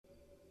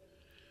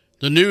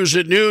The news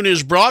at noon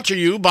is brought to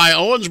you by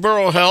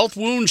Owensboro Health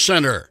Wound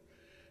Center.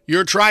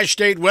 Your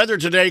tri-state weather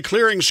today,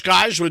 clearing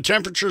skies with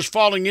temperatures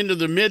falling into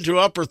the mid to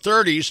upper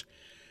 30s.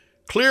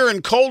 Clear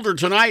and colder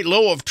tonight,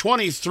 low of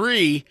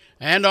 23,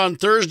 and on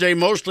Thursday,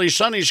 mostly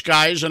sunny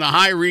skies and a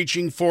high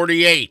reaching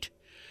 48.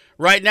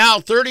 Right now,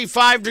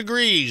 35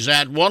 degrees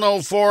at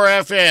 104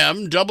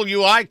 FM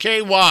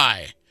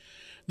WIKY.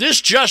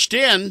 This just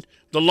in,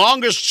 the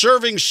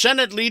longest-serving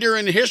Senate leader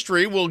in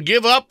history will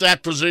give up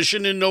that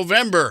position in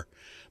November.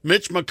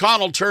 Mitch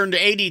McConnell turned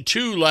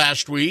 82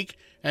 last week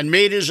and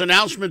made his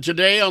announcement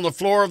today on the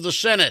floor of the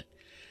Senate.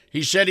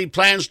 He said he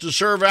plans to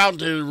serve out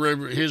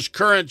his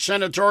current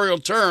senatorial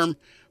term,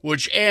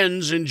 which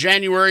ends in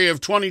January of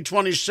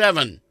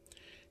 2027.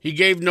 He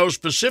gave no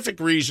specific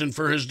reason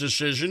for his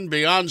decision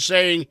beyond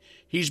saying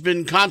he's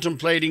been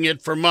contemplating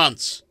it for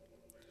months.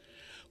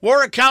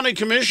 Warwick County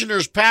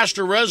Commissioners passed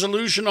a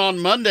resolution on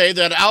Monday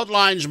that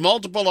outlines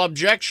multiple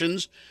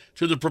objections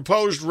to the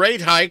proposed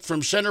rate hike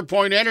from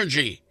CenterPoint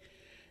Energy.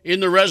 In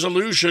the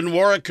resolution,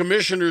 Warwick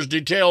Commissioners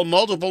detail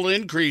multiple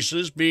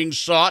increases being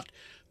sought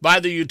by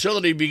the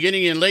utility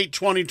beginning in late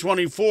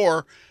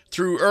 2024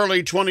 through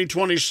early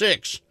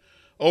 2026.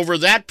 Over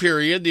that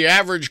period, the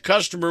average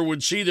customer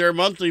would see their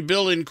monthly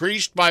bill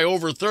increased by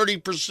over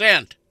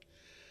 30%.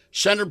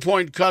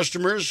 CenterPoint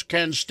customers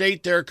can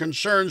state their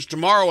concerns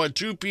tomorrow at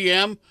 2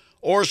 p.m.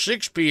 or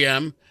 6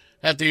 p.m.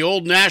 at the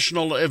Old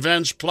National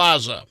Events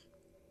Plaza.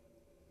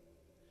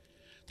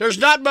 There's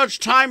not much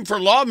time for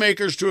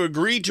lawmakers to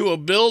agree to a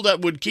bill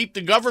that would keep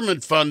the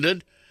government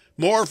funded.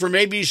 More from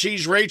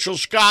ABC's Rachel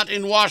Scott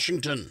in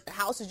Washington. The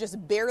House is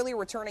just barely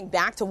returning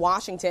back to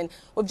Washington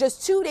with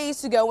just 2 days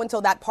to go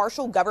until that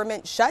partial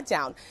government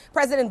shutdown.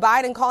 President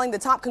Biden calling the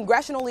top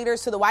congressional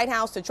leaders to the White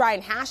House to try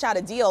and hash out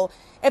a deal.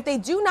 If they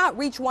do not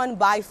reach one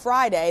by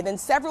Friday, then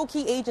several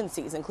key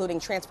agencies, including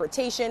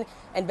Transportation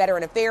and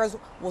Veteran Affairs,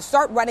 will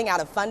start running out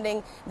of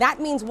funding. That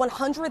means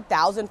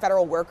 100,000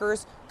 federal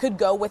workers could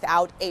go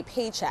without a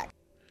paycheck.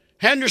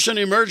 Henderson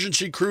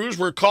emergency crews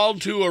were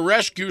called to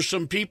rescue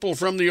some people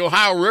from the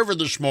Ohio River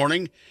this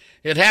morning.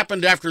 It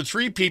happened after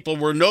 3 people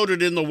were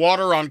noted in the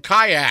water on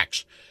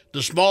kayaks.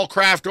 The small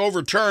craft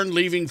overturned,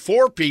 leaving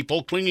 4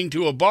 people clinging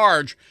to a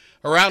barge.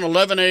 Around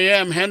 11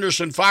 a.m.,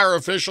 Henderson fire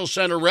officials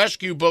sent a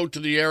rescue boat to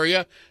the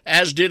area,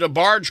 as did a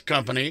barge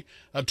company.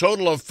 A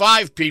total of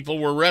 5 people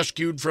were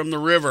rescued from the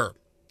river.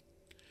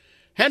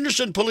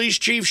 Henderson Police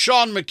Chief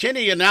Sean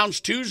McKinney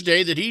announced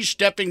Tuesday that he's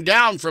stepping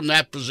down from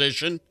that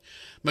position.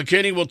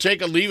 McKinney will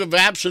take a leave of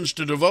absence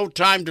to devote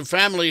time to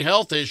family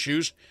health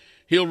issues.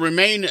 He'll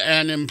remain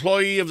an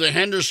employee of the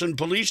Henderson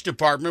Police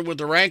Department with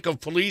the rank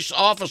of police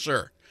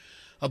officer.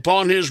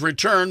 Upon his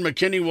return,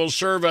 McKinney will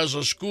serve as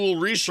a school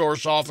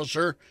resource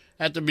officer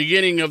at the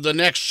beginning of the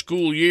next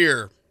school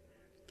year.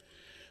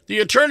 The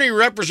attorney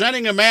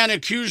representing a man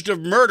accused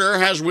of murder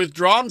has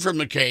withdrawn from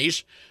the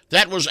case.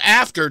 That was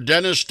after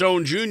Dennis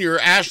Stone Jr.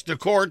 asked the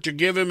court to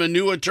give him a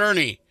new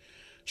attorney.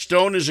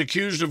 Stone is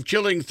accused of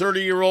killing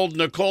 30-year-old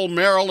Nicole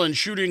Merrill and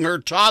shooting her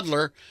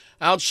toddler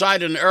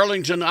outside an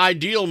Arlington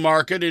Ideal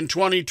Market in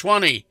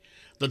 2020.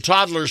 The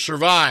toddler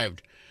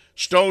survived.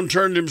 Stone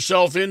turned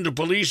himself in to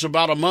police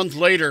about a month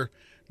later.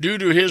 Due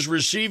to his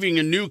receiving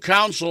a new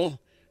counsel,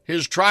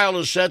 his trial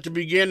is set to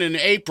begin in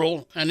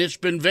April, and it's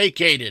been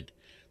vacated.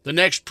 The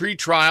next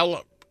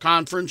pretrial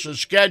conference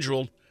is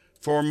scheduled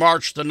for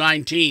March the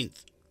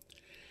 19th.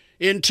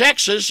 In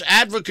Texas,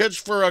 advocates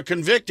for a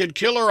convicted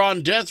killer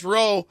on death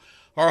row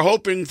are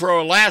hoping for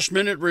a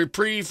last-minute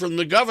reprieve from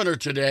the governor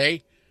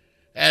today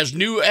as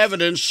new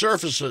evidence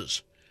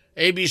surfaces.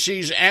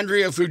 ABC's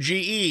Andrea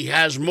Fujii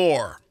has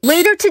more.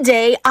 Later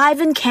today,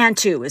 Ivan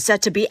Cantu is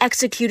set to be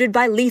executed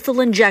by lethal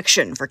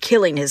injection for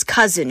killing his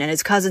cousin and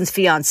his cousin's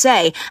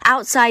fiancée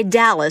outside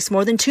Dallas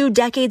more than 2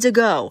 decades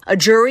ago. A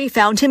jury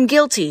found him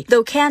guilty,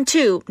 though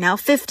Cantu, now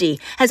 50,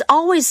 has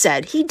always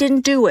said he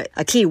didn't do it.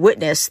 A key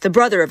witness, the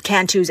brother of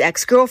Cantu's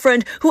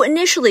ex-girlfriend, who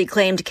initially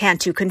claimed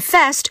Cantu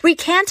confessed,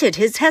 recanted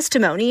his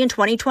testimony in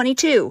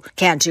 2022.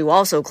 Cantu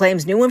also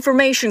claims new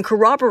information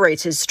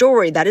corroborates his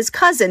story that his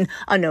cousin,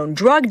 a known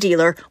drug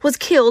dealer, was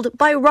killed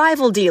by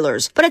rival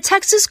dealers. But a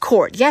Texas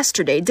court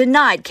yesterday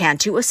denied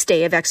Cantu a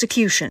stay of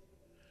execution.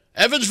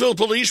 Evansville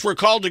police were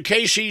called to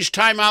KC's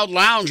Timeout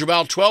Lounge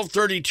about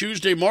 12:30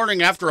 Tuesday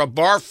morning after a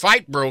bar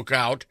fight broke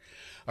out.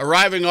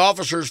 Arriving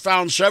officers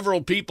found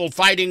several people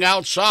fighting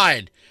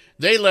outside.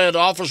 They led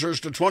officers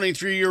to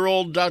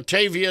 23-year-old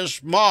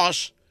Octavius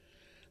Moss.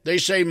 They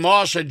say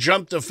Moss had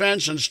jumped the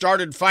fence and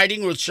started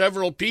fighting with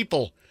several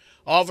people.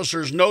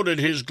 Officers noted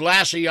his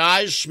glassy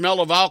eyes, smell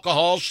of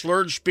alcohol,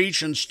 slurred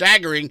speech, and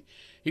staggering.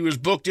 He was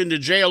booked into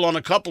jail on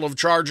a couple of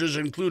charges,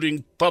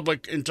 including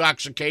public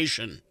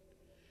intoxication.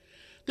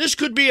 This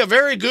could be a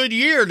very good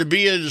year to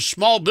be a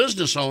small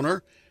business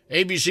owner.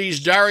 ABC's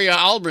Daria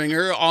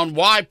Albinger on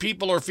why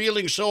people are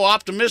feeling so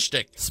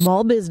optimistic.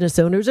 Small business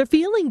owners are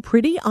feeling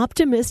pretty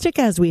optimistic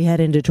as we head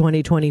into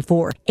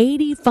 2024.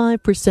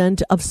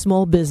 85% of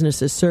small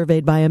businesses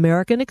surveyed by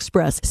American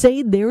Express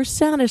say they're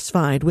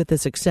satisfied with the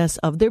success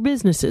of their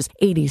businesses.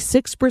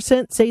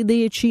 86% say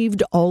they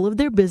achieved all of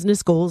their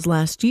business goals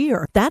last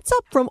year. That's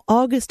up from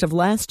August of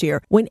last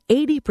year, when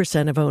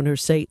 80% of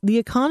owners say the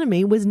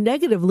economy was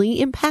negatively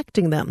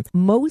impacting them.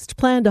 Most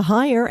plan to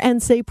hire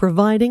and say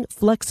providing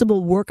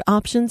flexible work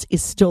options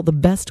is still the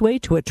best way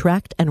to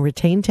attract and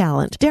retain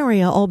talent.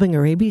 Daria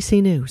Albinger,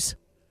 ABC News.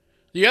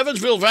 The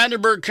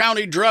Evansville-Vandenberg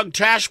County Drug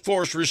Task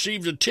Force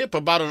received a tip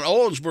about an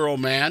Owensboro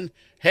man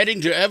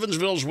heading to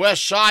Evansville's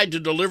west side to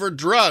deliver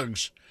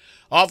drugs.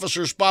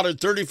 Officers spotted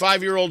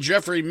 35-year-old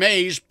Jeffrey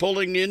Mays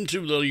pulling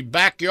into the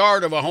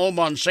backyard of a home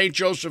on St.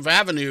 Joseph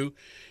Avenue.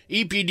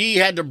 EPD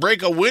had to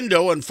break a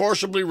window and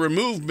forcibly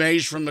remove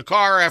Mays from the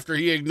car after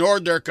he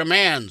ignored their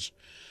commands.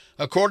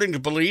 According to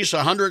police,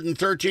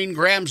 113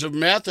 grams of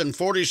meth and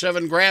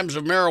 47 grams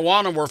of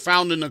marijuana were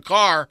found in the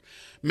car.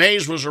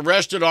 Mays was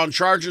arrested on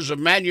charges of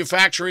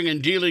manufacturing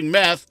and dealing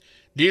meth,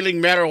 dealing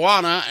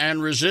marijuana,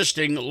 and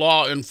resisting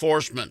law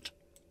enforcement.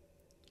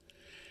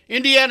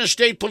 Indiana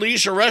State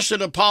Police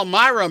arrested a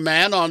Palmyra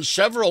man on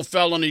several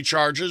felony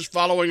charges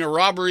following a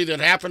robbery that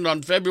happened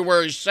on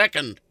February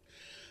 2nd.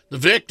 The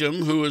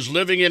victim, who was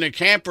living in a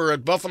camper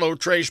at Buffalo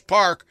Trace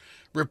Park,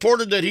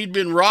 reported that he'd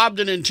been robbed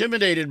and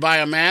intimidated by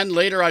a man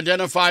later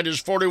identified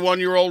as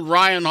 41-year-old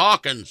Ryan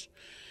Hawkins.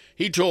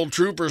 He told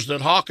troopers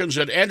that Hawkins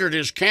had entered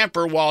his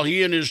camper while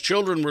he and his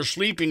children were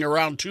sleeping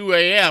around 2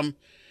 a.m.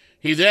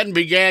 He then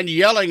began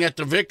yelling at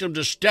the victim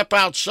to step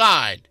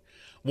outside.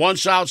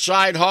 Once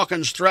outside,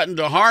 Hawkins threatened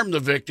to harm the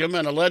victim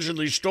and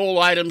allegedly stole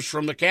items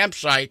from the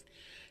campsite.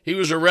 He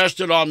was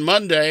arrested on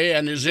Monday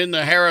and is in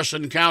the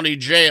Harrison County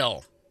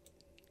Jail.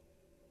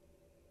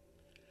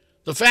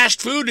 The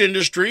fast food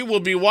industry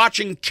will be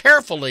watching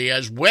carefully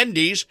as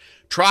Wendy's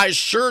tries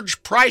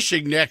surge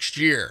pricing next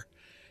year.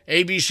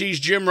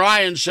 ABC's Jim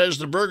Ryan says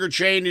the burger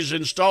chain is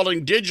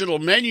installing digital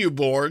menu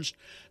boards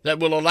that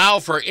will allow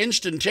for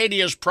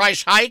instantaneous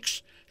price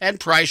hikes and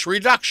price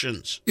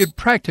reductions. In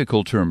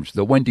practical terms,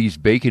 the Wendy's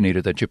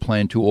Baconator that you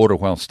plan to order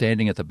while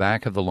standing at the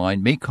back of the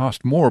line may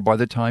cost more by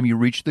the time you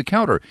reach the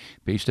counter,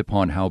 based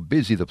upon how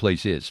busy the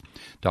place is.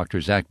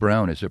 Dr. Zach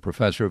Brown is a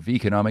professor of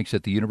economics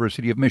at the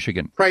University of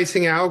Michigan.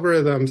 Pricing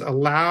algorithms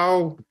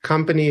allow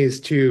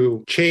companies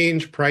to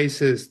change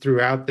prices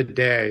throughout the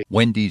day.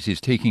 Wendy's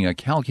is taking a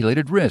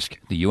calculated risk.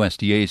 The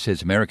USDA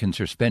says Americans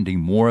are spending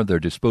more of their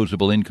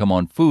disposable income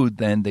on food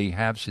than they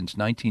have since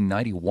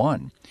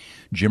 1991.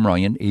 Jim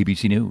Ryan,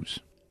 ABC News.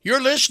 You're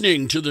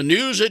listening to the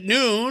news at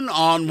noon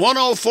on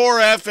 104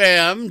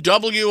 FM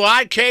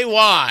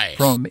WIKY.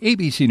 From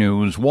ABC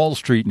News, Wall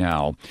Street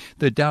now.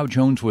 The Dow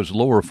Jones was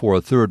lower for a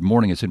third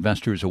morning as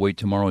investors await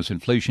tomorrow's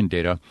inflation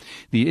data.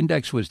 The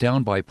index was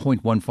down by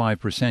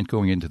 0.15%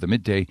 going into the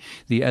midday.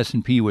 The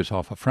S&P was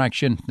off a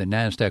fraction. The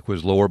Nasdaq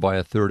was lower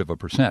by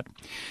 0.33%.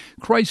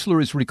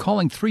 Chrysler is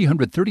recalling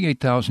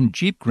 338,000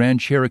 Jeep Grand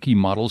Cherokee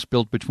models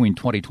built between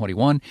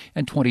 2021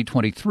 and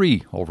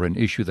 2023 over an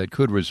issue that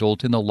could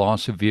result in the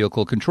loss of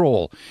vehicle control.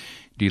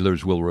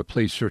 Dealers will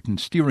replace certain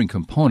steering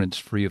components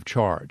free of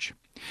charge.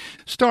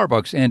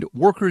 Starbucks and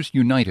Workers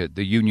United,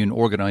 the union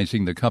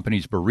organizing the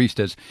company's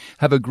baristas,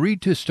 have agreed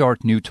to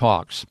start new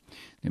talks.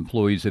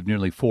 Employees of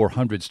nearly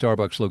 400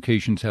 Starbucks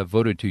locations have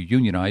voted to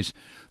unionize.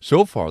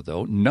 So far,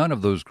 though, none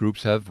of those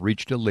groups have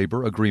reached a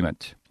labor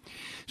agreement.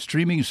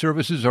 Streaming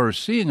services are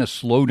seeing a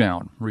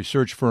slowdown.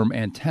 Research firm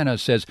Antenna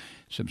says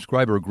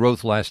subscriber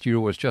growth last year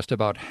was just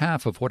about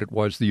half of what it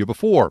was the year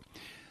before.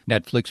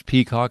 Netflix,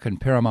 Peacock,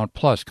 and Paramount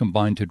Plus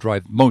combined to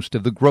drive most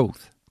of the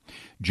growth.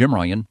 Jim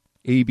Ryan,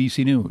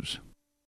 ABC News.